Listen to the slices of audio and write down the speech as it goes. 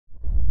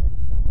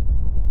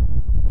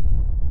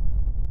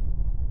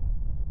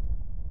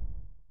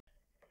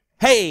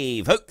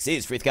Hey folks,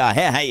 it's Frithgar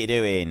here, how you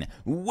doing?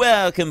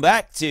 Welcome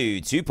back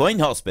to 2 Point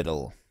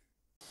Hospital.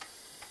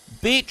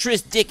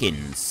 Beatrice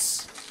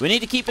Dickens. We need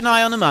to keep an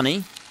eye on the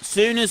money.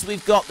 Soon as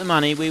we've got the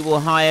money, we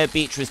will hire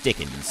Beatrice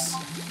Dickens.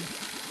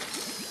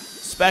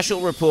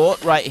 Special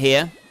report right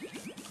here.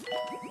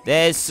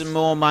 There's some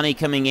more money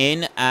coming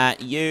in.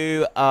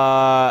 You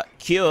are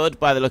cured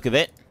by the look of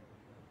it.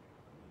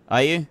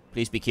 Are you?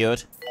 Please be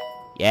cured.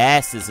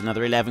 Yes, there's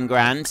another 11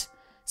 grand.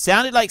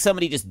 Sounded like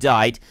somebody just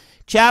died.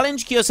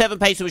 Challenge, cure 7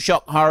 patients with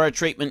shock horror,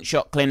 treatment,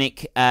 shock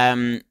clinic.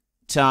 Time,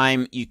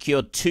 you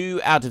cured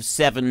 2 out of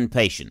 7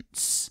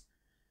 patients.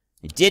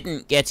 It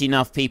didn't get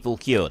enough people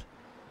cured.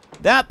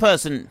 That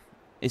person,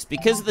 it's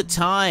because of the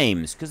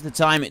times, because of the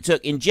time it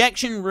took.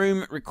 Injection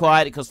room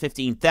required, it cost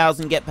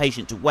 15,000. Get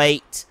patient to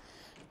wait.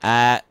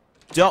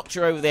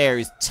 Doctor over there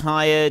is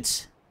tired.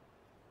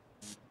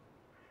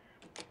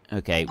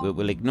 Okay,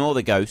 we'll ignore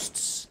the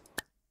ghosts.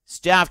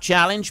 Staff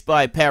challenge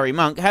by Perry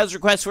Monk has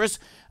requests for us.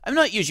 I'm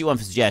not usually one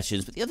for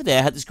suggestions, but the other day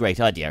I had this great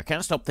idea. I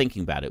can't stop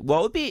thinking about it.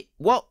 What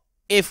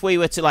if we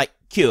were to, like,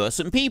 cure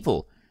some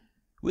people?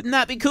 Wouldn't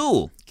that be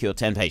cool? Cure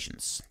 10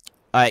 patients.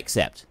 I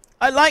accept.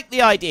 I like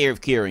the idea of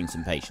curing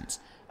some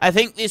patients. I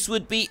think this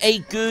would be a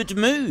good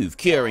move,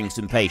 curing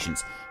some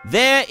patients.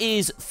 There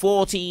is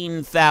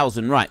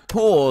 14,000. Right,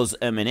 pause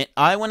a minute.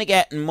 I want to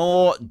get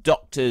more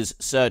doctors'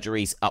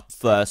 surgeries up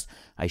first.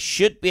 I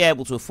should be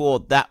able to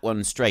afford that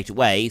one straight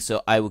away,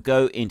 so I will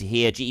go into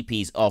here,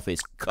 GP's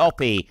office,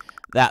 copy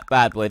that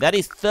bad boy. That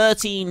is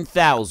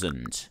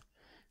 13,000.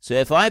 So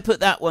if I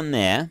put that one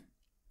there,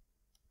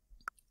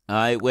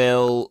 I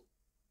will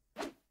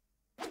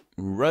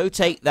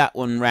rotate that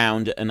one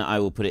round and I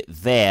will put it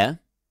there.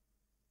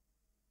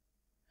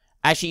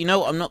 Actually, you know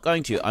what? I'm not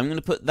going to. I'm going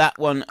to put that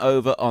one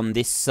over on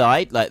this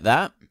side like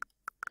that.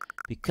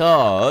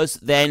 Because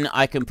then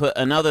I can put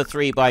another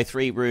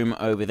 3x3 room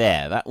over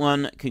there. That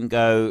one can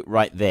go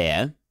right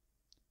there.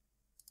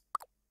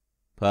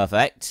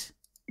 Perfect.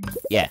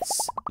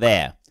 Yes,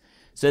 there.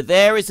 So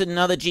there is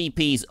another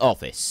GP's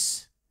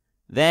office.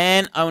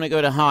 Then I want to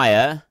go to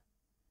hire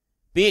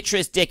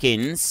Beatrice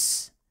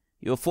Dickens.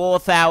 You're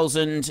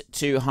 4,000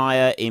 to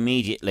hire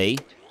immediately.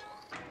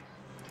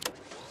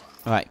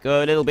 Alright,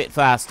 go a little bit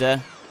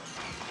faster.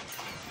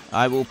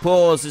 I will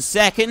pause the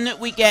second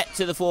we get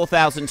to the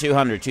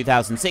 4,200.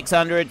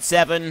 2,600,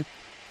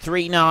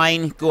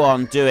 739. Go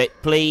on, do it,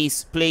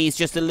 please. Please,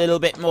 just a little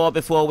bit more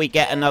before we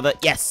get another.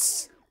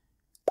 Yes!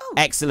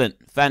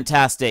 Excellent.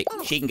 Fantastic.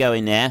 She can go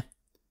in there.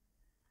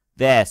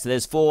 There, so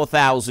there's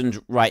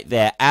 4,000 right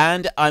there.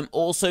 And I'm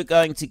also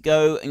going to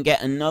go and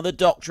get another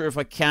doctor if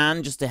I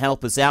can, just to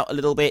help us out a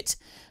little bit.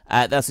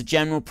 That's a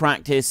general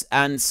practice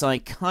and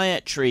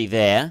psychiatry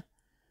there.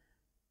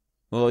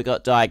 Well, we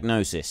got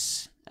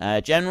diagnosis.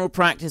 General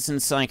practice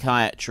and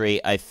psychiatry,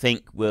 I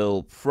think,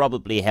 will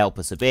probably help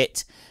us a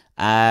bit.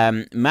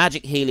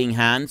 Magic healing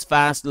hands,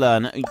 fast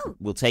learner,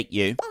 we'll take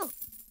you.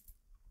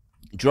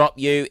 Drop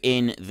you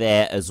in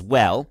there as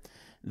well.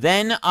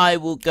 Then I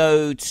will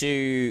go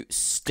to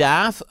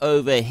staff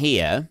over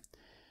here.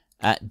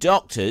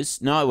 Doctors,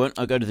 no I won't,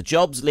 I'll go to the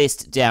jobs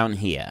list down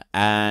here.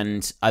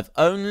 And I've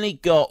only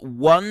got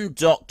one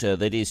doctor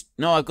that is,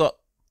 no I've got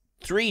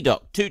two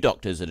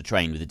doctors that are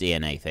trained with the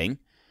DNA thing.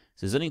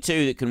 So there's only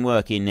 2 that can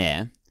work in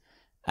there.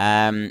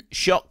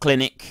 Shock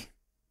clinic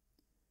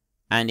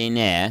and in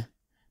there.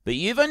 But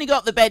you've only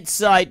got the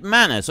bedside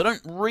manner, so I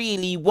don't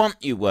really want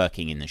you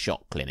working in the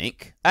shock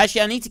clinic.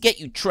 Actually, I need to get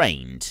you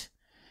trained.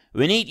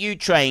 We need you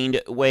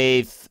trained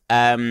with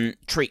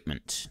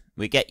treatment.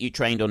 We get you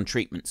trained on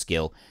treatment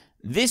skill.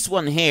 This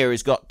one here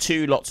has got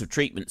 2 lots of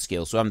treatment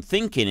skill, so I'm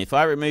thinking if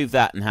I remove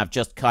that and have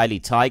just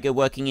Kylie Tiger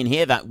working in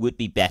here, that would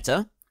be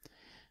better.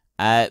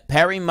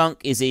 Perry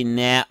Monk is in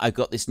there. I've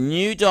got this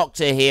new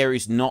doctor here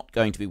who's not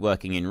going to be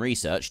working in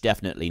research.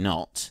 Definitely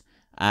not.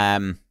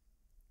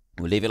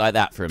 We'll leave it like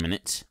that for a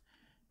minute.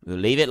 We'll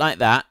leave it like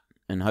that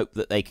and hope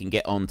that they can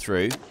get on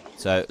through.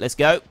 So, let's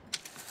go.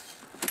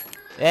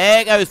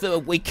 There goes the...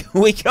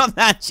 We got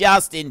that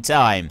just in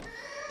time.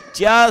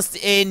 Just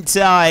in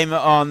time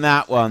on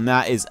that one.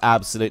 That is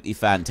absolutely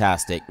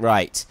fantastic.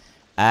 Right.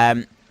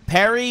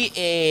 Perry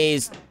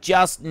is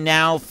just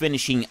now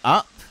finishing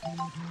up.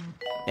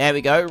 There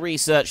we go,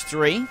 Research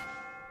 3.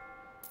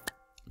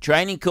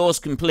 Training course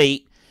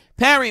complete.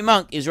 Perry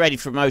Monk is ready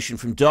for promotion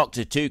from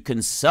Doctor to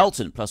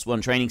Consultant.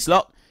 +1 training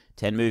slot.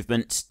 10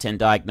 movement, 10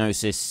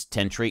 diagnosis,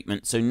 10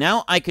 treatment. So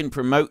now I can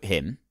promote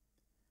him.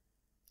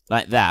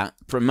 Like that.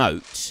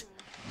 Promote.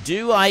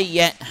 Do I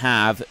yet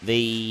have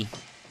the...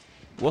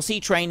 What's he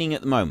training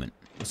at the moment?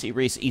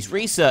 He's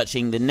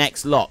researching the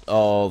next lot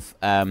of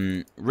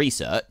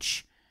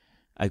research.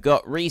 I've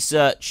got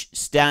research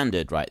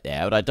standard right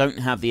there, but I don't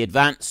have the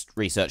advanced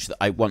research that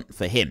I want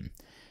for him.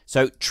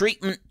 So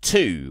treatment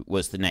 2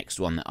 was the next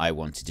one that I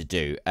wanted to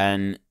do.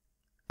 And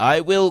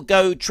I will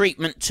go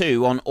treatment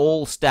 2 on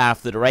all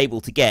staff that are able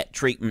to get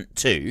treatment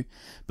 2.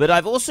 But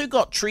I've also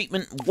got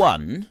treatment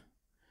 1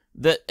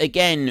 that,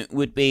 again,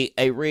 would be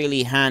a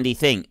really handy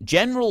thing.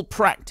 General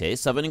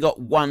practice, I've only got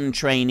 1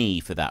 trainee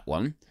for that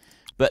one.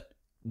 But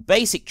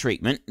basic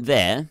treatment,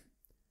 there.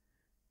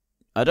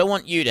 I don't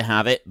want you to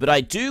have it, but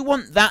I do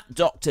want that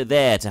doctor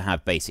there to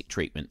have basic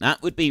treatment.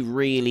 That would be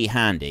really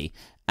handy.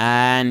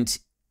 And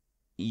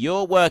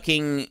you're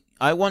working...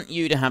 I want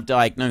you to have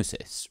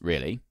diagnosis,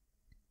 really.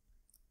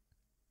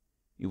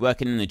 You're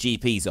working in the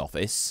GP's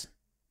office.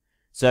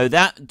 So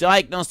that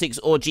diagnostics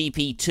or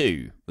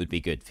GP2 would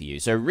be good for you.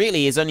 So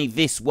really, is only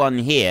this one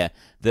here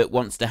that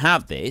wants to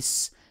have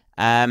this.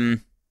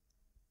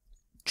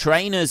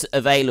 Trainers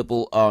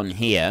available on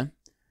here.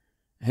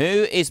 Who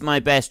is my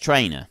best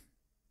trainer?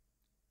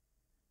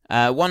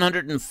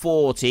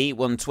 140,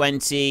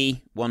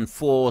 120,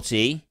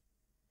 140.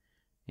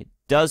 It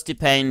does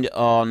depend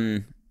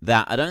on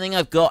that. I don't think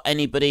I've got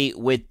anybody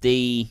with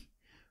the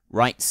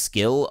right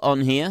skill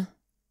on here.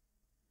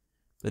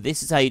 But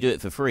this is how you do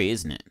it for free,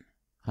 isn't it?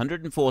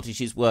 140,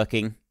 she's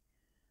working.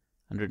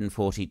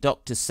 140.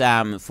 Dr.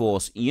 Sam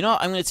Force. You know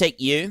what? I'm going to take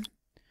you.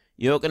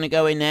 You're going to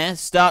go in there.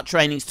 Start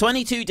training. It's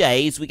 22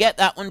 days. We get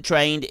that one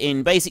trained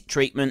in basic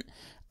treatment.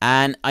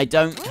 And I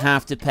don't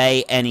have to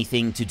pay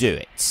anything to do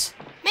it.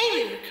 May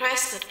we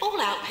request that all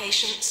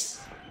outpatients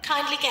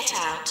kindly get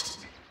out?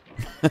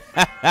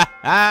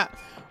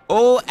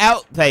 All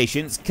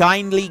outpatients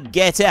kindly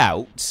get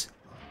out?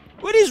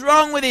 What is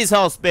wrong with this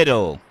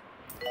hospital?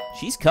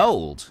 She's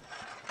cold.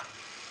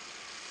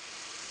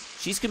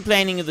 She's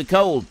complaining of the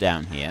cold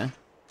down here.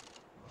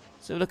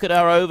 So look at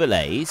our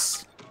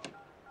overlays.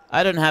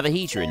 I don't have a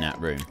heater in that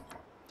room.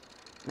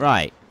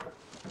 Right.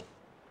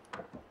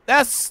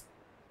 That's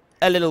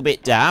a little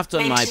bit daft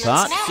on my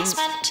part.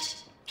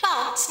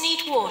 Plants need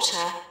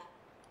water.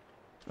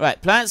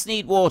 Right, plants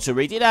need water.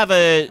 We did have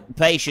a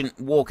patient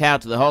walk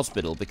out of the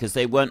hospital because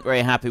they weren't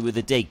very happy with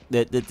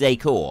the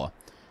decor.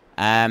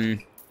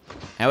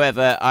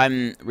 However,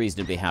 I'm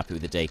reasonably happy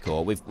with the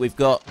decor. We've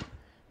got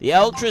the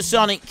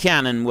ultrasonic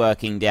cannon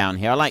working down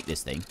here. I like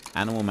this thing.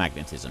 Animal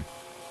magnetism.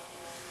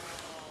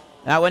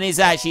 That one is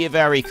actually a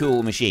very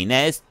cool machine.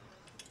 There's...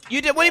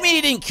 What do you mean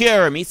you didn't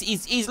cure him?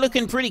 He's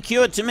looking pretty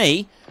cured to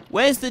me.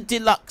 Where's the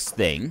deluxe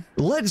thing?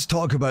 Let's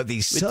talk about the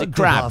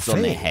crabs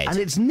on their head and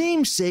its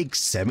namesake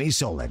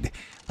semi-solid.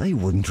 I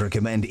wouldn't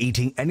recommend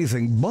eating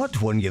anything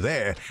but when you're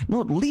there,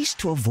 not least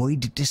to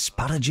avoid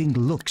disparaging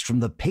looks from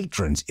the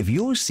patrons if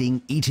you're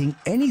seen eating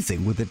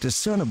anything with a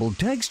discernible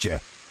texture.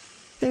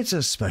 It's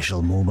a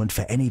special moment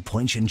for any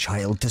poignant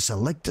child to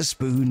select a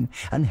spoon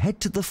and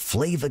head to the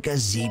flavor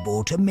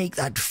gazebo to make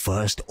that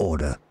first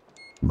order.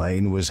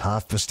 Mine was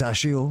half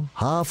pistachio,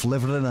 half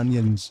liver and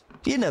onions.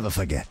 You never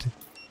forget.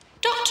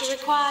 Doctor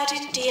required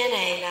in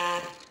DNA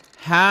lab.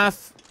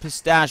 Half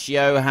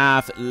pistachio,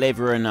 half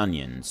liver and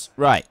onions.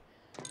 Right.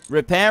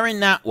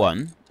 Repairing that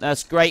one.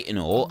 That's great and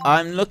all.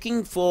 I'm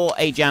looking for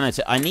a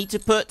janitor. I need to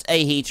put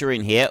a heater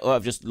in here. Oh,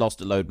 I've just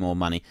lost a load more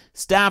money.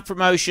 Staff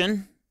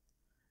promotion.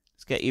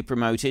 Let's get you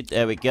promoted.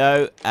 There we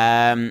go.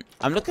 I'm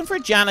looking for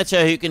a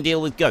janitor who can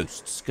deal with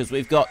ghosts. Because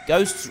we've got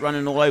ghosts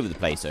running all over the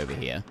place over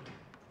here.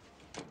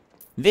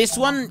 This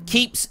one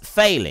keeps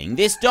failing.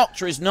 This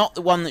doctor is not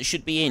the one that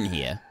should be in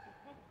here.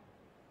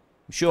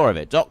 I'm sure of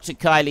it. Dr.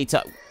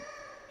 Kylie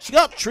She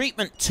got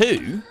treatment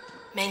too.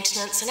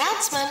 Maintenance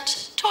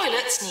announcement.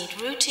 Toilets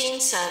need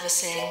routine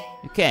servicing.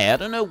 Okay, I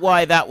don't know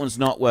why that one's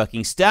not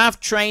working. Staff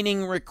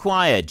training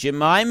required.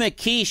 Jemima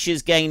Quiche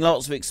has gained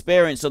lots of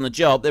experience on the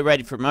job. They're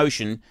ready for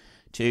promotion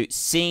to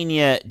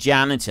senior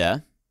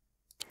janitor.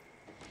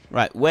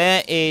 Right,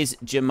 where is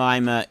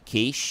Jemima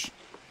Quiche?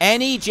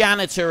 Any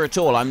janitor at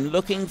all. I'm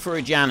looking for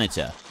a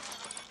janitor.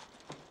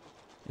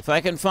 If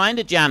I can find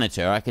a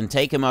janitor, I can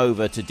take him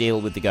over to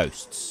deal with the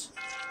ghosts.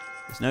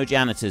 There's no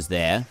janitors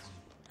there.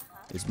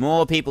 There's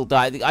more people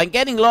die. I'm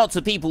getting lots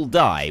of people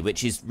die,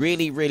 which is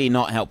really, really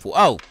not helpful.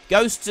 Oh,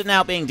 ghosts are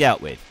now being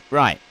dealt with.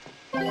 Right.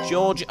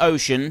 George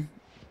Ocean.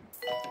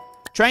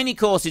 Training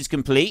course is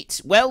complete.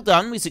 Well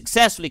done. We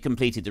successfully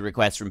completed the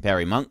request from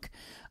Perry Monk.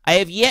 I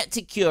have yet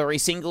to cure a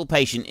single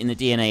patient in the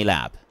DNA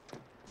lab.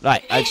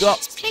 Right,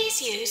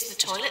 Please use the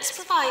toilets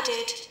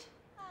provided.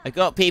 I've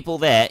got people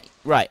there.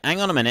 Right,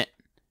 hang on a minute.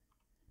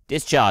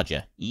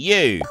 Discharger.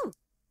 You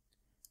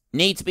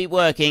need to be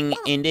working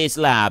in this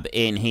lab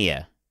in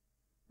here.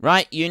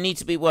 Right, you need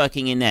to be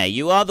working in there.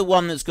 You are the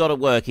one that's got to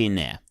work in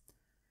there.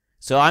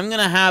 So I'm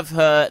going to have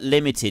her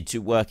limited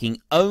to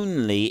working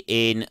only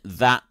in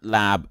that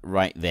lab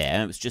right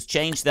there. Let's just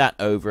change that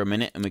over a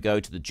minute and we go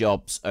to the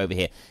jobs over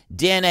here.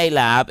 DNA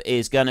lab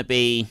is going to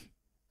be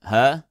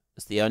her.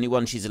 That's the only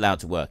one she's allowed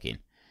to work in.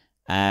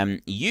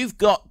 You've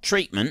got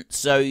treatment,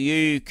 so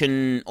you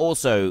can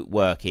also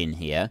work in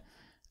here.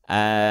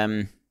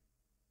 But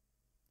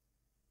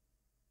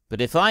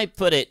if I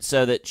put it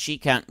so that she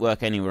can't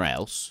work anywhere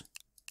else,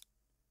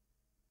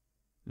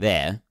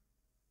 there,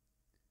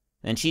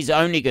 then she's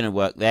only going to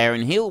work there,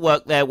 and he'll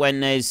work there when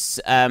there's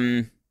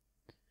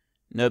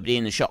nobody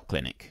in the shock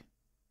clinic.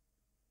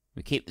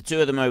 We keep the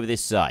two of them over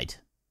this side.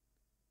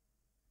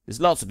 There's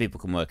lots of people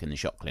can work in the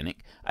shock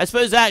clinic. I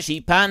suppose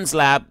actually Pan's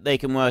lab they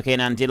can work in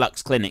and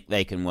Deluxe Clinic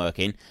they can work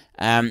in.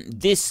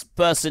 This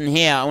person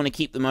here, I want to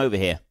keep them over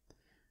here.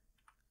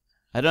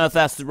 I don't know if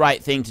that's the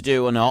right thing to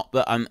do or not,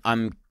 but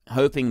I'm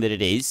hoping that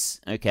it is.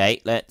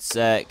 Okay, let's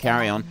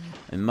carry on.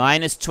 And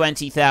minus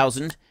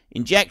 20,000.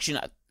 Injection,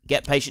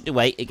 get patient to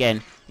wait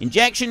again.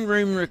 Injection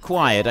room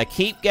required. I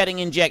keep getting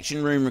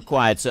injection room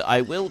required, so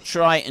I will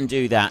try and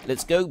do that.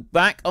 Let's go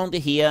back onto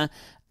here,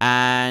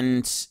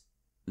 and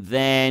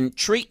then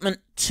treatment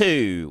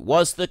 2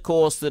 was the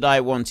course that I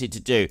wanted to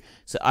do.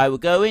 So I will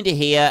go into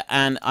here,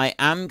 and I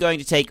am going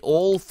to take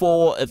all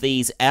 4 of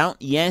these out.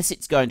 Yes,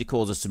 it's going to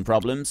cause us some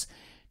problems.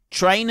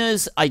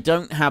 Trainers, I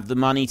don't have the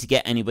money to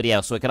get anybody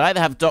else, so I could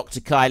either have Dr.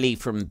 Kylie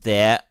from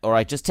there, or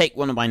I just take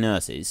one of my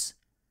nurses.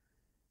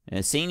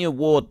 A senior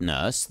ward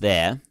nurse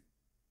there.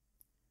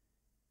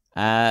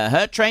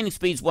 Her training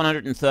speed's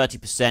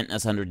 130%,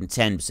 that's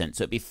 110%, so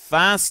it'd be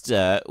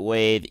faster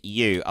with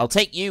you. I'll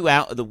take you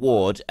out of the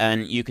ward,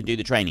 and you can do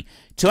the training.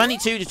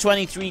 22 to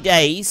 23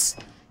 days,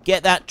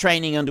 get that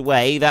training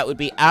underway. That would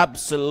be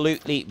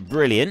absolutely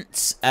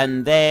brilliant,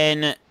 and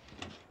then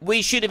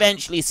we should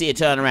eventually see a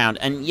turnaround.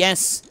 And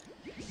yes,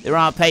 there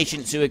are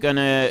patients who are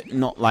gonna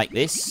not like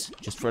this,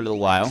 just for a little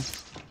while.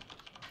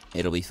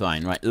 It'll be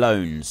fine. Right,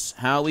 loans.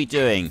 How are we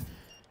doing?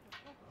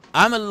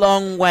 I'm a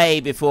long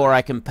way before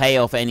I can pay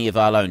off any of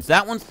our loans.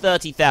 That one's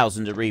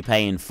 30,000 to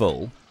repay in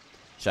full,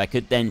 which I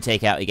could then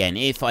take out again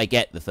if I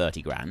get the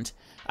 30 grand.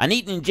 I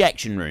need an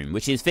injection room,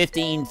 which is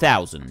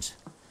 15,000.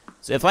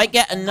 So if I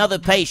get another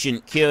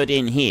patient cured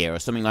in here or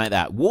something like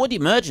that. Ward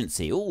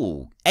emergency.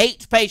 Ooh,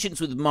 8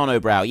 patients with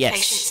monobrow. Yes.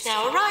 Patients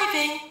now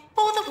arriving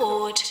for the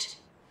ward.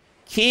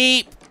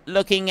 Keep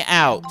looking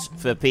out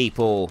for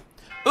people.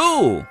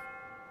 Ooh.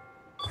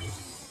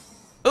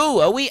 Ooh,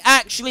 are we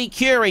actually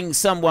curing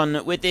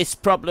someone with this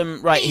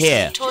problem right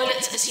here?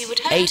 Toilets as you would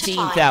hope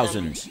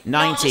 18,000. to find them. 19.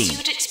 Not as you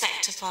would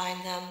expect to find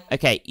them.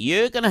 Okay,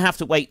 you're going to have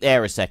to wait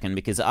there a second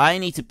because I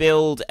need to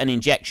build an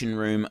injection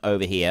room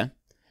over here.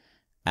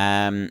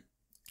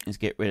 Let's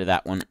get rid of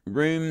that one.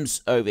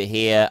 Rooms over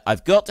here.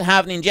 I've got to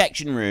have an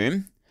injection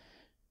room.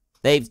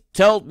 They've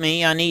told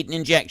me I need an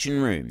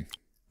injection room.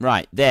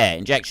 Right, there,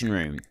 injection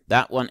room.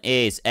 That one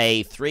is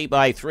a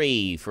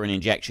 3x3 for an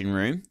injection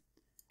room.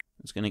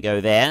 It's going to go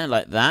there,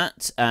 like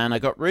that. And I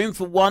got room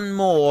for one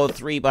more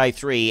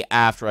 3x3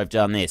 after I've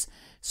done this.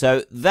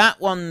 So that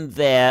one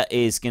there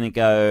is going to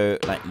go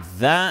like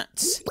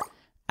that.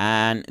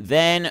 And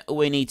then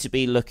we need to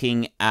be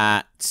looking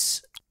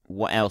at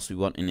what else we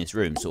want in this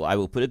room. So I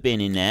will put a bin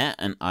in there,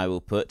 and I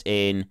will put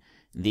in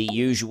the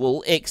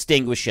usual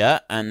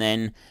extinguisher. And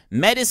then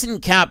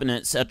medicine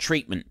cabinets are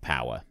treatment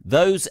power.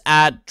 Those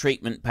add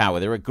treatment power.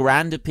 They're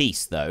 $1,000 a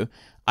piece, though.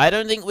 I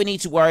don't think we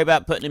need to worry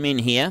about putting them in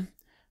here.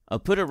 I'll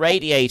put a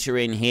radiator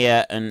in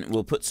here, and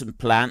we'll put some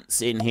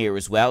plants in here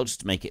as well, just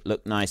to make it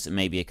look nice, and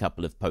maybe a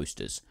couple of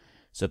posters.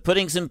 So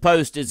putting some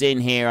posters in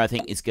here, I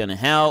think, is going to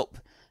help.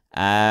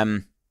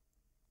 I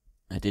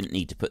didn't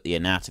need to put the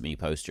anatomy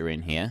poster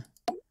in here.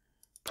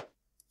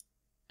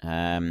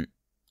 I'll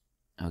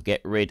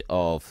get rid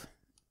of...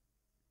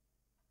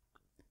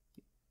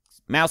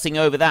 Mousing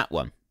over that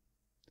one.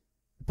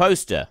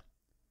 Poster.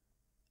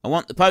 I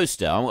want the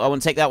poster. I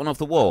want to take that one off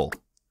the wall.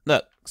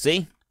 Look,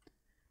 see?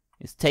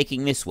 It's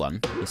taking this one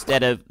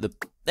instead of the...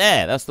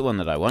 There, that's the one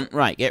that I want.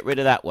 Right, get rid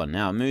of that one.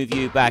 Now, move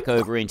you back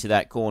over into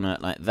that corner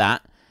like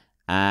that.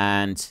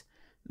 And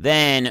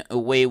then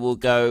we will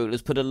go...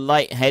 Let's put a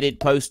light-headed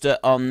poster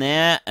on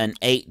there. An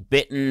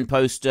 8-bitten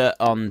poster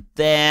on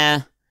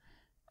there.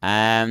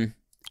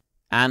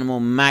 Animal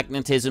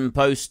magnetism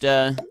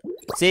poster.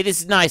 See,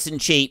 this is nice and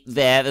cheap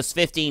there. That's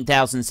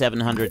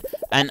 15,700,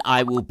 and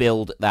I will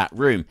build that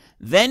room.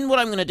 Then what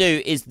I'm going to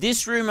do is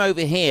this room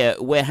over here,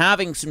 we're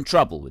having some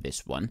trouble with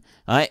this one.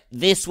 All right?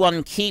 This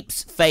one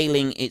keeps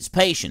failing its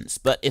patients,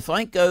 but if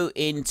I go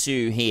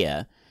into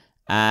here,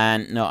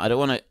 and no, I don't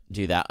want to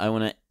do that. I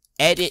want to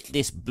edit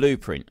this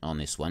blueprint on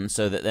this one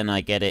so that then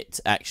I get it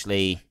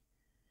actually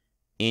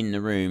in the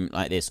room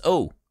like this.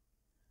 Oh,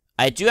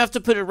 I do have to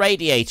put a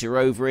radiator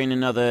over in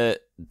another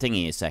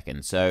thingy a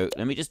second. So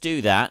let me just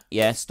do that.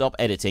 Yeah, stop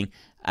editing.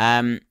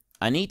 I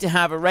need to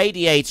have a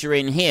radiator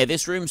in here.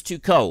 This room's too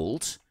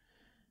cold.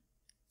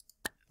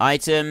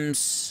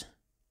 Items.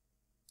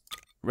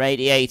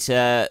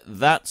 Radiator.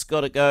 That's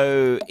got to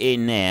go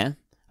in there.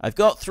 I've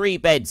got 3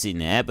 beds in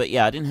there, but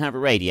yeah, I didn't have a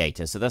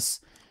radiator. So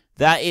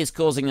that is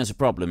causing us a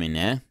problem in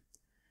there.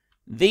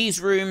 These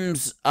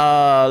rooms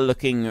are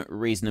looking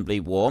reasonably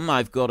warm.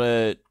 I've got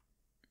a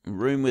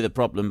room with a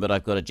problem, but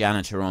I've got a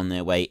janitor on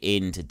their way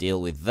in to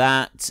deal with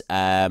that.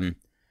 That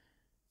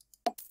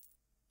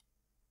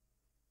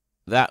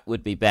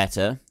would be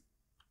better.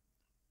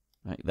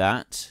 Like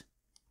that.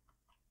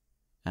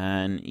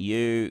 And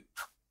you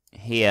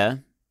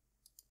here.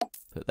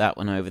 Put that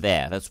one over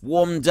there. That's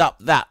warmed up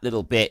that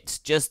little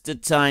bit. Just a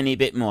tiny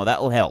bit more.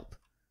 That'll help.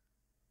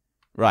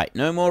 Right,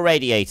 no more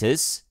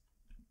radiators.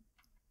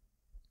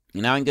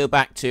 Now I want to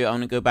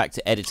go back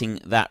to editing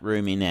that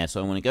room in there. So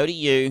I want to go to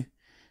you.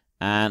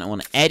 And I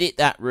want to edit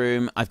that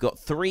room. I've got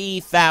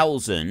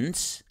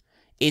 3,000.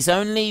 It's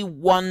only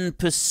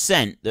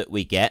 1% that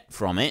we get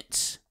from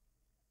it.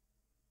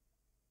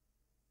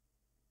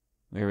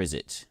 Where is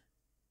it?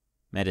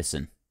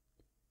 Medicine.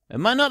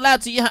 Am I not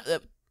allowed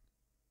to...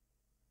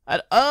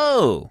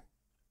 Oh!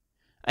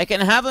 I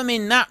can have them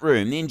in that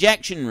room, the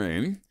injection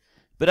room,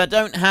 but I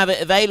don't have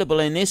it available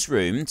in this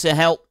room to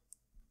help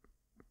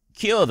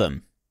cure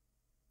them.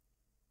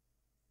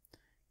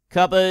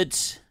 Cupboard,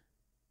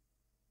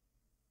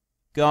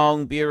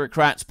 gong,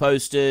 bureaucrats,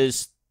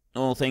 posters,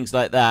 all things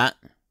like that.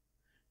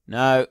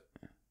 No.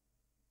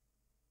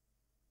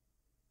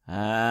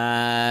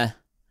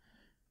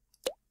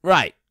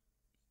 Right.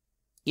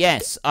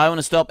 Yes, I want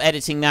to stop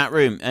editing that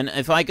room. And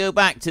if I go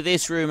back to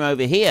this room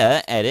over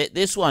here, edit,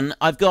 this one,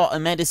 I've got a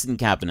medicine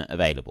cabinet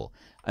available.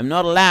 I'm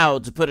not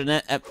allowed to put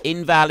an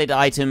invalid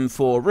item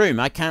for room.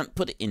 I can't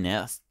put it in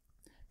there.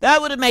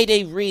 That would have made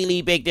a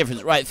really big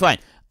difference. Right, fine.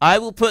 I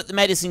will put the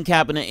medicine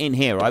cabinet in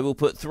here. I will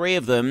put 3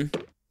 of them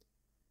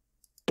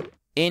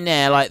in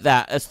there like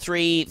that. That's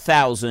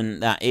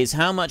 3,000, that is.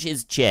 How much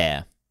is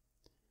chair?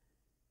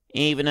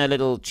 Even a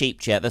little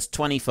cheap chair. That's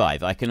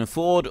 25. I can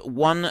afford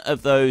one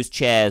of those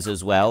chairs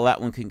as well.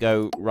 That one can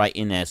go right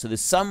in there. So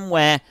there's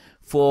somewhere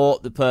for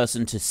the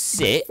person to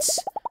sit.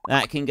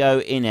 That can go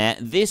in there.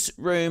 This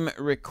room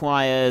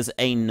requires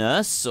a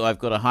nurse, so I've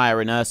got to hire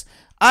a nurse.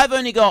 I've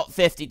only got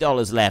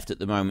 $50 left at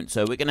the moment,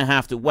 so we're going to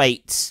have to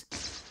wait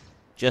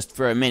just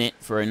for a minute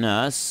for a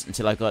nurse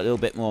until I've got a little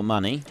bit more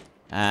money.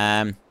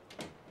 Now,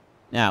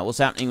 what's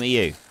happening with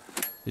you?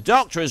 The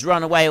doctor has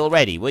run away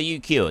already. Were you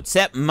cured?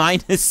 Set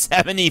minus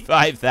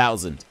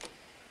 75,000.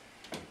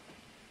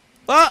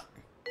 What?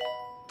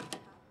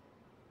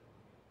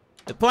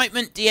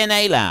 Appointment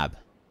DNA lab.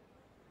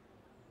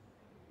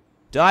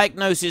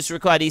 Diagnosis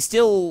required. He's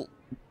still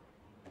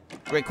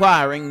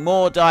requiring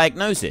more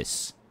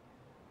diagnosis.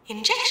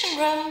 Injection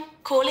room,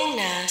 calling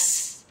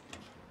nurse.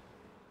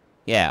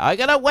 Yeah, I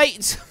gotta wait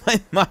until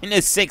my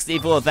minus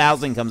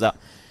 64,000 comes up.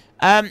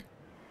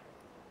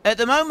 At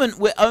the moment,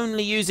 we're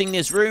only using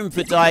this room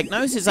for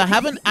diagnosis. I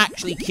haven't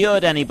actually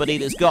cured anybody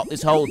that's got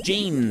this whole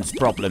genes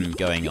problem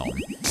going on.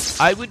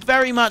 I would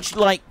very much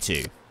like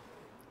to.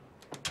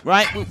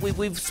 Right,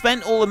 we've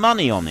spent all the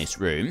money on this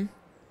room.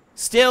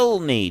 Still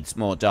needs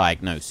more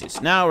diagnosis.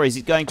 Now, or is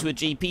it going to a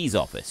GP's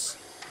office?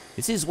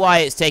 This is why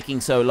it's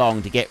taking so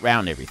long to get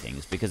round everything.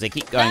 It's because they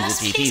keep going to the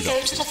GP's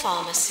office. Go to the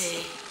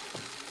pharmacy.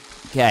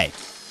 Okay.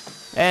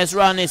 Let's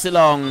run this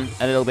along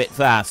a little bit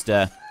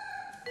faster.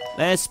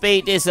 Let's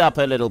speed this up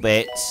a little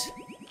bit.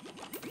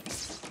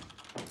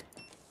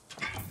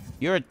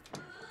 You're a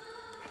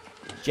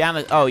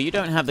janitor. Oh, you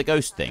don't have the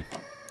ghost thing.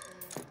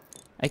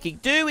 I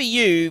could do with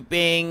you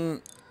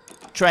being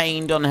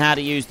trained on how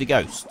to use the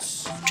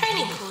ghosts.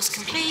 Training course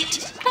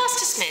complete. Class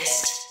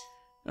dismissed.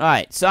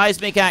 Right,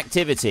 seismic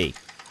activity.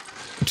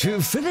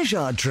 To finish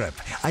our trip,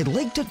 I'd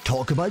like to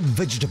talk about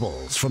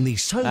vegetables from the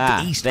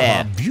southeast of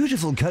our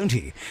beautiful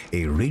county,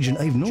 a region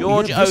I've not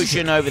George yet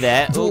visited. Ocean over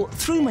there. Though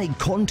through my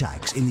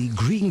contacts in the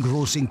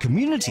greengrocing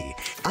community,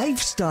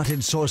 I've started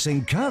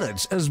sourcing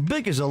carrots as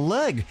big as a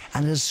leg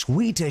and as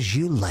sweet as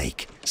you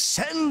like.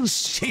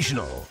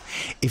 Sensational!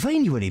 If I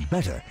knew any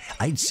better,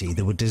 I'd say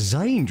they were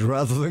designed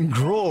rather than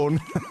grown.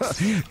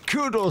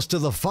 Kudos to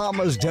the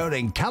farmers down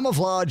in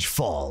Camouflage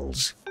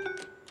Falls.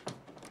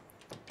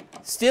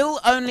 Still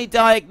only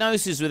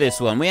diagnosis with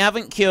this one. We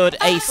haven't cured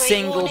a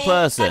single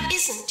person. That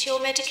isn't your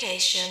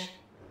medication.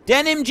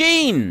 Denim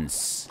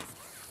jeans!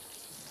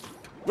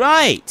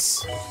 Right!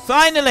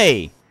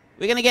 Finally!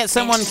 We're going to get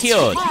someone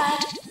cured.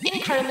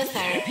 In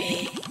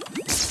chromotherapy.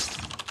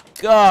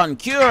 Go on,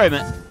 cure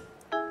him.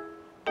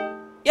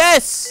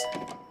 Yes!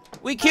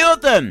 We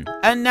cured them!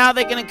 And now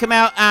they're going to come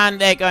out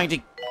and they're going to...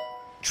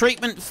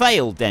 Treatment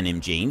failed, denim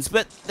jeans,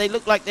 but they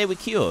look like they were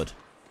cured.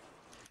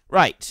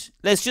 Right,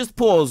 let's just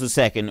pause a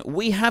second.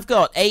 We have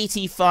got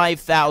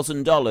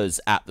 $85,000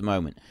 at the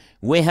moment.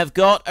 We have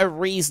got a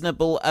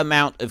reasonable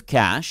amount of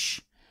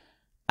cash.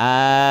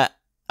 I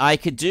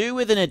could do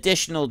with an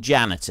additional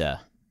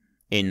janitor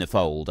in the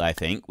fold, I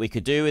think. We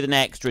could do with an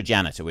extra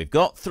janitor. We've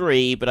got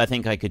 3, but I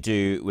think I could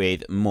do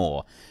with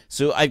more.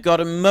 So I've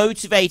got a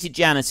motivated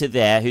janitor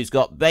there who's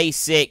got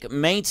basic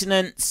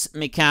maintenance,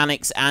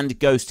 mechanics, and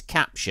ghost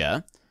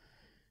capture,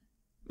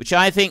 which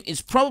I think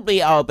is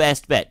probably our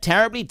best bet.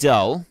 Terribly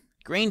dull.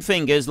 Green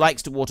fingers,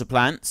 likes to water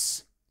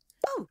plants.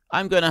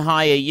 I'm going to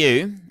hire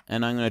you,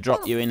 and I'm going to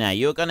drop you in there.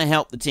 You're going to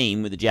help the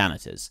team with the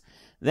janitors.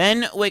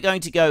 Then we're going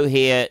to go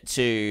here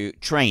to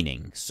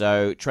training.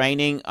 So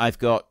training, I've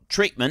got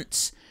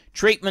treatments.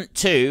 Treatment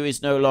 2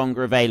 is no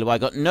longer available.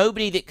 I've got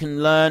nobody that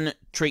can learn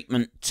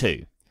treatment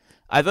 2.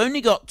 I've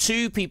only got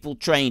 2 people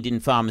trained in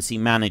pharmacy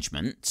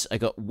management. I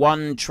got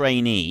 1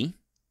 trainee.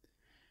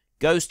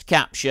 Ghost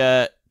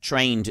capture,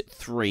 trained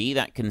 3.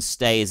 That can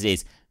stay as it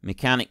is.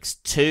 Mechanics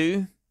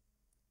 2.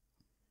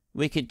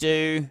 We could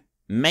do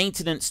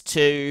maintenance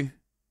 2.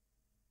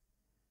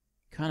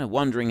 Kind of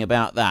wondering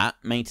about that.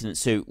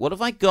 Maintenance 2. What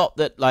have I got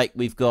that, like,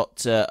 we've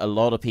got a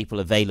lot of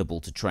people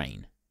available to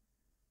train?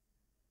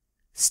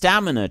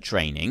 Stamina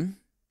training.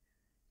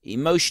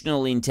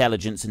 Emotional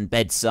intelligence and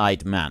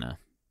bedside manner.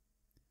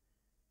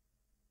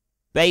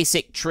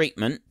 Basic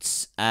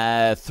treatment.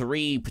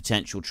 3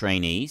 potential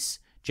trainees.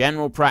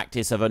 General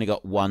practice, I've only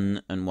got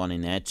 1 and 1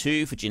 in there.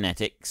 2 for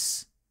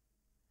genetics.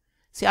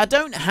 See, I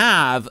don't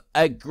have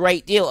a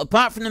great deal,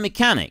 apart from the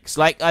mechanics.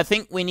 Like, I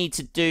think we need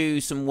to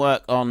do some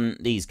work on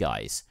these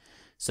guys.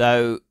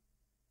 So,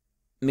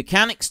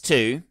 mechanics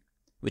 2,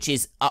 which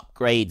is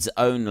upgrades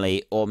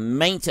only, or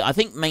I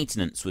think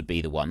maintenance would be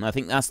the one. I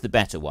think that's the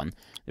better one.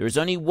 There is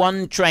only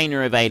one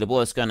trainer available.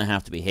 It's going to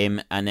have to be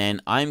him. And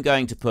then I'm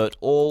going to put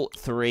all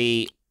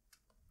 3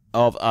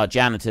 of our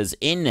janitors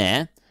in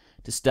there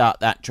to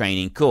start that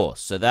training course.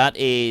 So that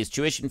is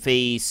tuition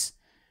fees,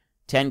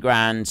 10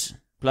 grand...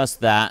 plus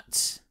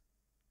that,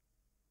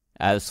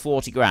 that's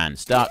 40 grand.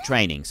 Start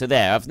training. So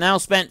there, I've now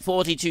spent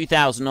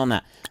 42,000 on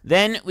that.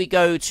 Then we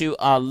go to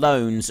our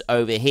loans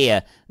over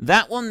here.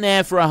 That one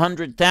there for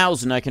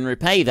 100,000, I can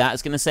repay that.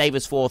 It's going to save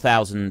us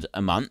 4,000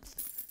 a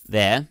month.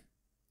 There.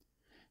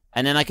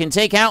 And then I can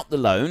take out the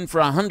loan for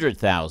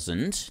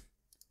 100,000.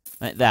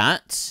 Like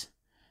that.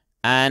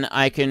 And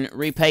I can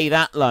repay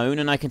that loan,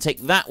 and I can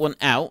take that one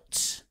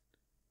out.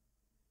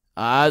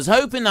 I was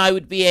hoping I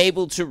would be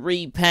able to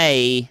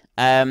repay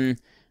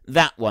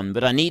that one,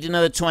 but I need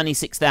another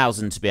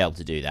 26,000 to be able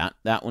to do that.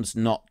 That one's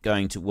not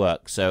going to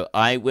work, so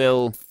I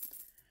will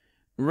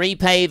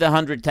repay the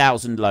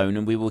 100,000 loan,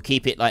 and we will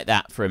keep it like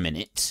that for a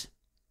minute.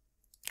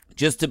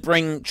 Just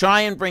to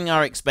try and bring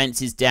our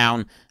expenses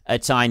down a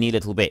tiny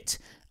little bit.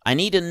 I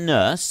need a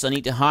nurse. I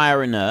need to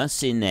hire a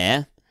nurse in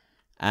there.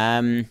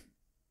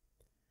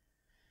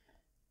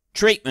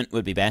 Treatment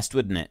would be best,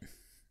 wouldn't it?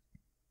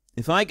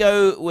 If I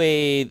go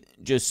with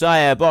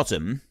Josiah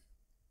Bottom...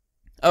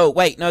 Oh,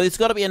 wait, no, there's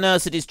got to be a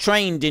nurse that is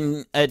trained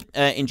in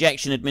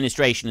injection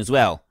administration as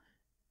well.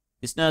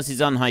 This nurse is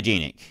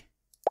unhygienic.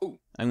 I'm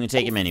going to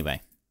take him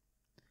anyway.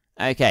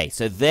 Okay,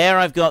 so there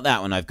I've got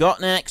that one. I've got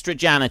an extra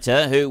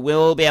janitor who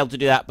will be able to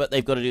do that, but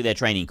they've got to do their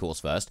training course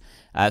first.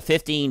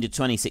 15 to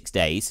 26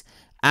 days.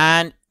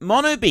 And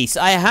Mono Beasts.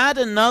 I had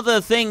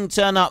another thing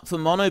turn up for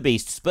Mono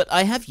Beasts, but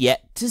I have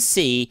yet to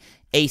see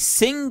a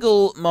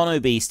single Mono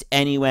Beast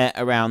anywhere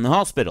around the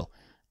hospital.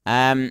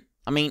 I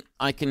mean,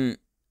 I can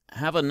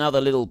have another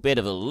little bit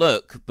of a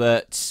look,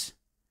 but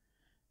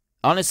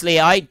honestly,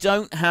 I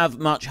don't have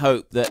much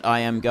hope that I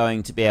am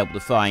going to be able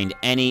to find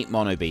any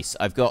Mono Beasts.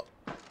 I've got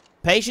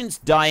patients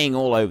dying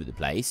all over the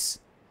place,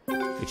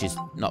 which is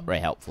not very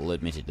helpful,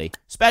 admittedly.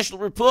 Special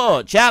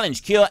report.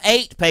 Challenge. Cure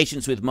 8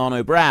 patients with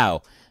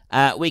monobrow.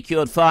 We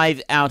cured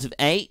 5 out of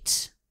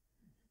 8.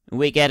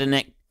 We get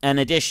an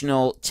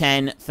additional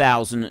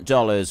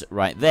 $10,000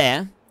 right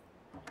there.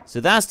 So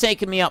that's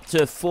taken me up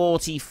to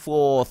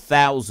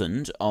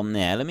 44,000 on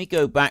there. Let me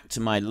go back to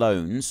my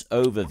loans.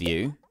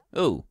 Overview.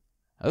 Oh,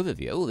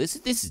 overview. Oh, this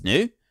is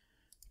new.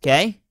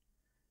 Okay.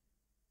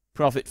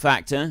 Profit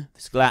factor.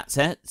 Fiscal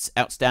assets.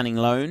 Outstanding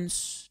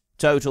loans.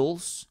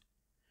 Totals.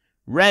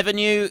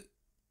 Revenue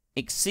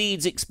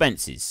exceeds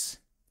expenses.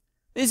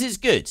 This is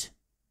good.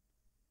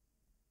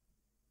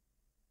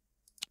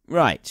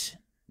 Right.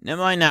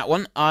 Never mind that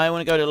one. I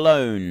want to go to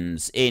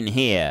loans in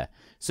here.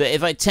 So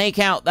if I take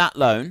out that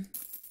loan,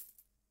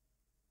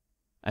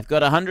 I've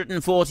got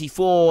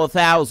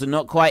 144,000,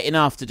 not quite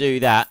enough to do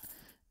that.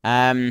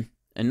 And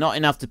not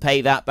enough to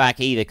pay that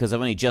back either, because I've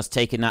only just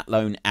taken that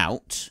loan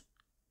out.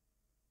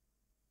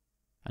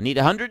 I need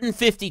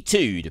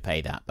 152 to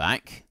pay that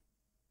back.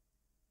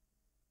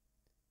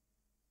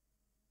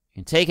 You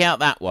can take out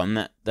that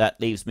one. That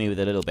leaves me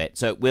with a little bit.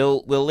 So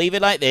we'll leave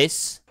it like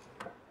this.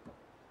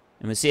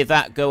 And we'll see if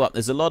that go up.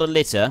 There's a lot of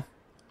litter.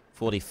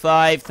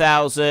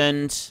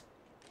 45,000.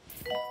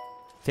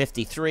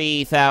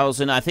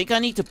 53,000. I think I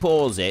need to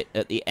pause it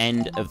at the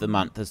end of the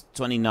month. That's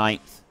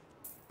 29th,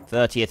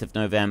 30th of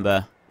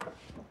November.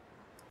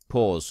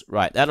 Pause.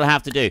 Right, that'll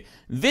have to do.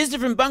 Visitor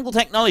from Bungle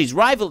Technologies,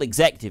 rival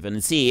executive and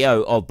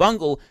CEO of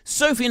Bungle,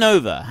 Sophie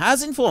Nova,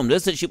 has informed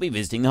us that she'll be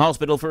visiting the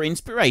hospital for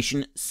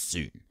inspiration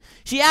soon.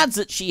 She adds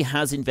that she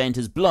has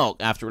inventor's block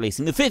after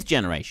releasing the 5th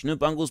generation of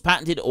Bungle's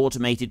patented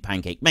automated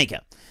pancake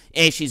maker.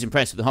 If she's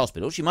impressed with the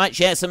hospital, she might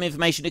share some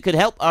information that could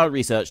help our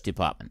research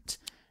department.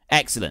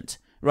 Excellent.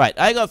 Right,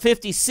 I got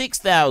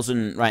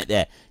 56,000 right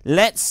there.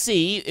 Let's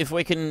see if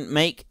we can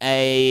make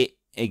a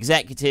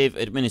executive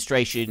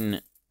administrative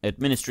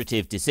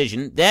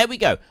decision. There we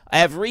go. I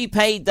have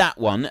repaid that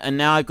one, and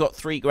now I've got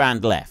 3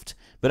 grand left.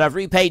 But I've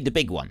repaid the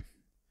big one.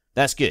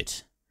 That's good.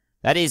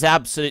 That is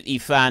absolutely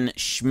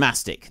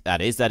fan-schmastic,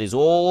 that is. That is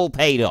all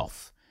paid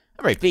off.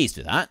 I'm very pleased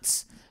with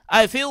that.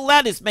 I feel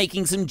that is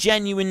making some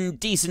genuine,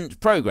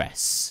 decent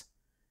progress.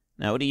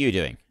 Now, what are you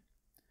doing?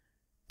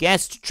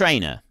 Guest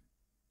trainer.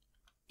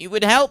 It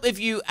would help if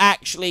you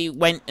actually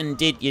went and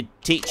did your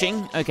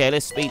teaching. Okay,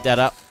 let's speed that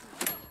up.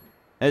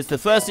 It's the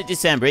 1st of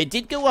December. It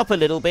did go up a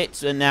little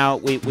bit, and now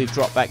we've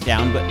dropped back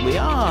down, but we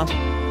are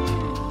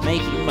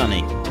making money.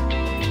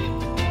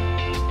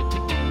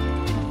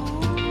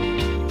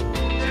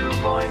 2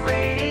 Point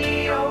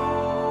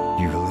Radio.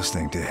 You're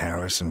listening to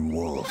Harrison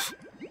Wolf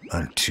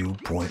on 2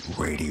 Point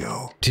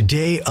Radio.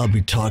 Today, I'll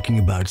be talking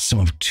about some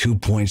of 2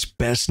 Point's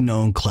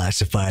best-known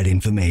classified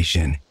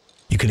information.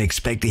 You can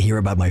expect to hear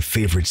about my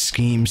favorite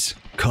schemes,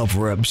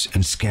 cover-ups,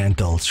 and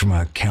scandals from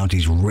our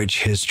county's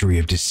rich history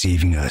of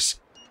deceiving us.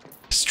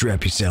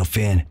 Strap yourself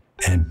in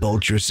and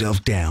bolt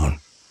yourself down.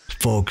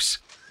 Folks,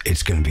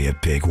 It's going to be a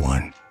big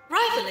one.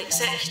 Rival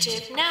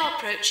executive now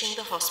approaching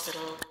the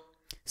hospital.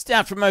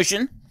 Staff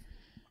promotion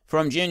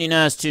from junior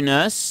nurse to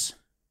nurse.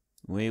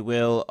 We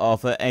will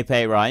offer a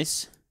pay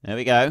rise. There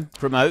we go.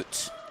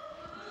 Promote.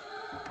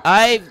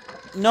 I've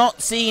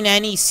not seen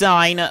any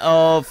sign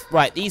of...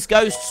 Right, these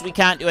ghosts, we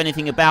can't do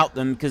anything about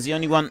them because the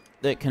only one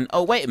that can...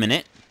 Oh, wait a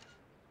minute.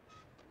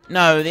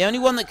 No, the only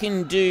one that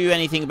can do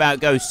anything about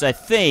ghosts, I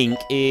think,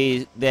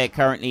 is they're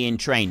currently in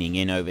training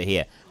in over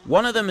here.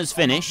 One of them has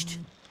finished.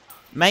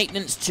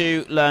 Maintenance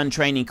 2 Learn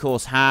Training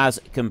course has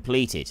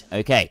completed.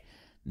 Okay,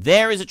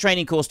 there is a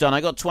training course done.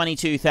 I got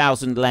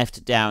 22,000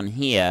 left down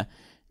here.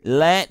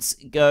 Let's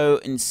go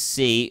and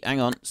see. Hang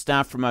on,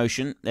 staff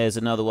promotion. There's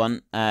another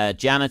one.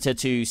 Janitor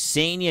to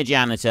senior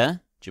janitor.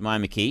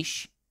 Jemima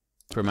Quiche.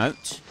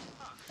 Promote.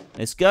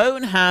 Let's go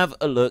and have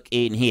a look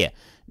in here.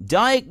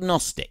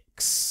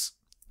 Diagnostics.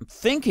 I'm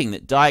thinking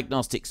that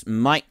diagnostics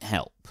might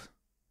help.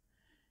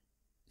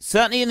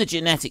 Certainly in the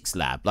genetics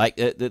lab, like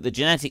the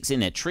genetics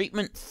in there.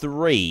 Treatment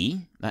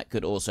 3, that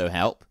could also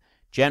help.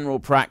 General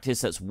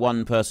practice, that's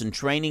one person.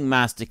 Training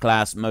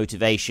masterclass,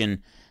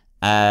 motivation,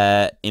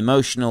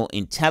 emotional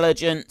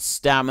intelligence,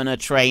 stamina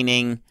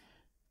training.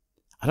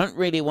 I don't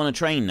really want to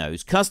train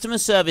those. Customer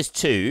service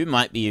 2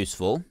 might be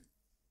useful.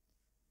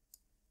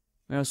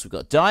 Where else we've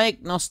got?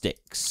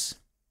 Diagnostics.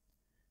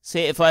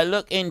 See, if I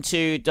look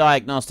into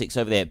diagnostics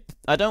over there,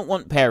 I don't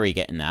want Perry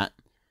getting that.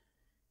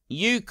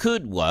 You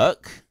could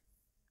work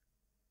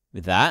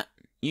with that.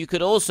 You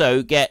could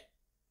also get...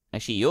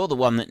 Actually, you're the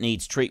one that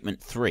needs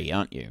treatment 3,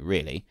 aren't you,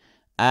 really?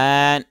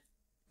 And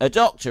a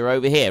doctor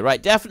over here.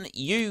 Right, definitely.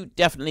 You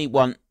definitely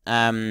want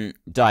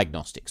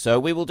diagnostics. So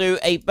we will do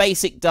a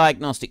basic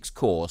diagnostics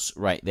course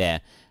right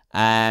there.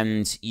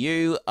 And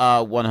you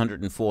are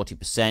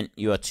 140%.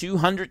 You are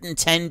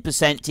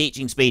 210%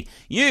 teaching speed.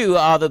 You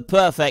are the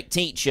perfect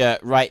teacher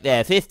right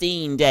there.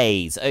 15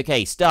 days.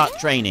 Okay, start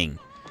training.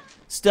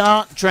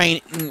 Start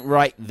training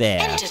right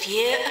there. End of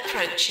year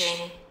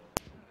approaching.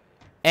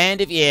 End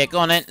of year. Go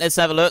on then. Let's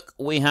have a look.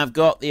 We have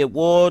got the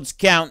awards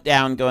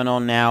countdown going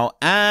on now.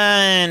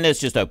 And let's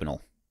just open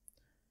all.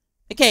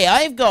 Okay,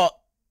 I've got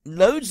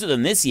loads of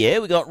them this year.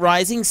 We got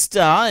Rising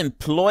Star,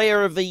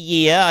 Employer of the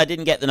Year. I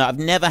didn't get the no. I've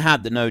never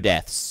had the no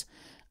deaths.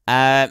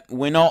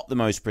 We're not the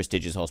most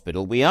prestigious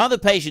hospital. We are the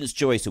Patient's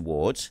Choice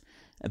Award,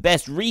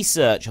 Best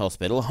Research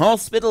Hospital,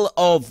 Hospital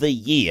of the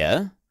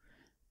Year,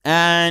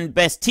 and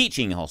Best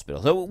Teaching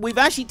Hospital. So we've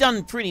actually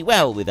done pretty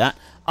well with that.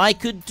 I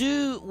could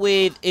do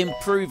with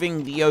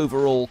improving the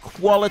overall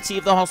quality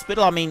of the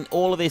hospital. I mean,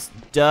 all of this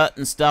dirt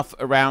and stuff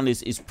around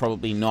is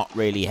probably not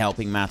really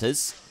helping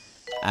matters.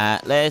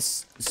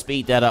 Let's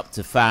speed that up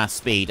to fast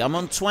speed. I'm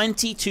on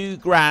 22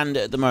 grand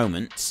at the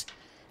moment.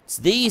 It's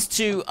these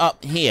two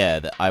up here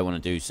that I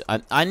want to do.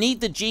 I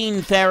need the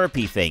gene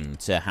therapy thing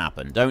to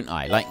happen, don't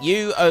I? Like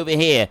you over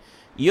here,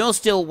 you're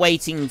still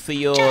waiting for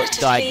your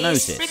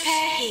diagnosis. Please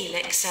repair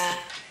helix, sir.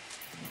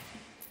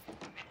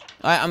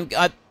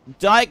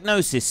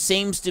 Diagnosis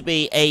seems to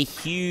be a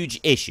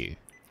huge issue.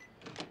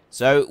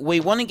 So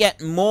we want to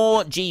get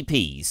more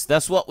GPs.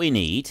 That's what we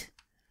need.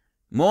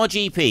 More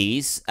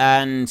GPs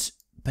and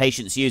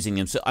patients using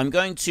them. So I'm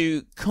going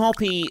to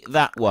copy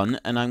that one,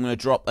 and I'm going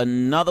to drop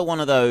another one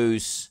of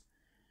those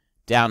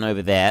down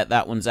over there.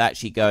 That one's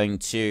actually going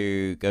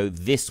to go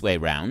this way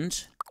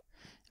round.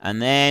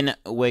 And then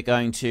we're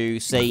going to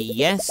say,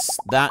 yes,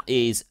 that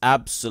is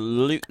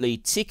absolutely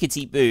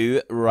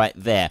tickety-boo right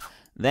there.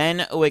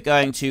 Then we're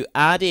going to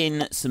add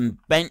in some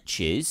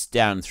benches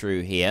down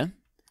through here,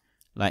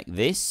 like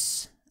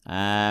this.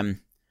 And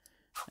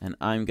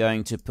I'm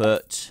going to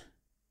put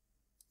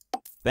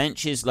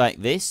benches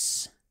like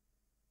this.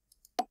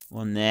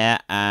 One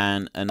there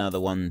and another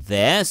one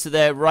there. So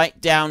they're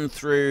right down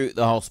through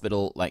the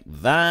hospital like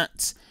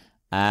that.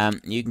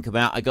 You can come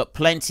out. I got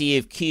plenty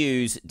of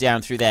queues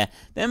down through there.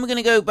 Then we're going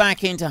to go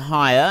back into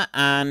hire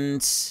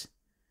and...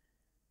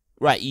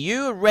 Right,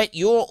 you're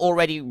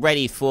already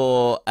ready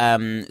for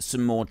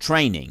some more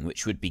training,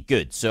 which would be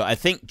good. So I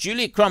think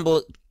Julia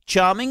Crumble,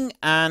 charming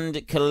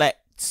and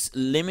collects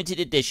limited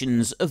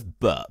editions of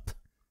Burp.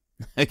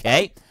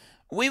 Okay,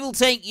 we will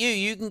take you.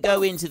 You can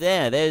go into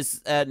there.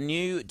 There's a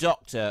new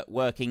doctor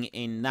working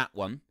in that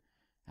one.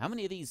 How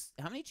many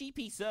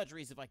GP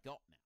surgeries have I got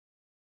now?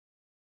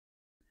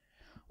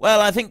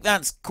 Well, I think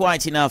that's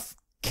quite enough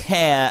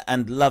care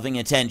and loving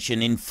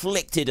attention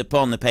inflicted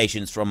upon the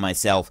patients from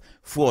myself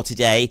for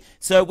today.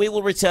 So we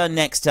will return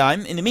next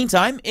time. In the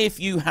meantime, if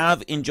you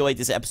have enjoyed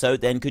this episode,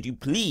 then could you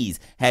please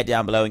head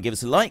down below and give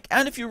us a like?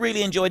 And if you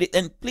really enjoyed it,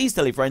 then please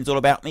tell your friends all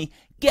about me.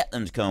 Get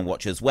them to come and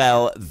watch as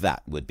well.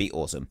 That would be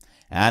awesome.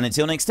 And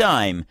until next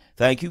time,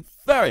 thank you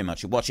very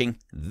much for watching.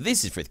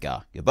 This is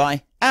Frithgar.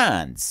 Goodbye,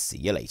 and see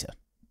you later.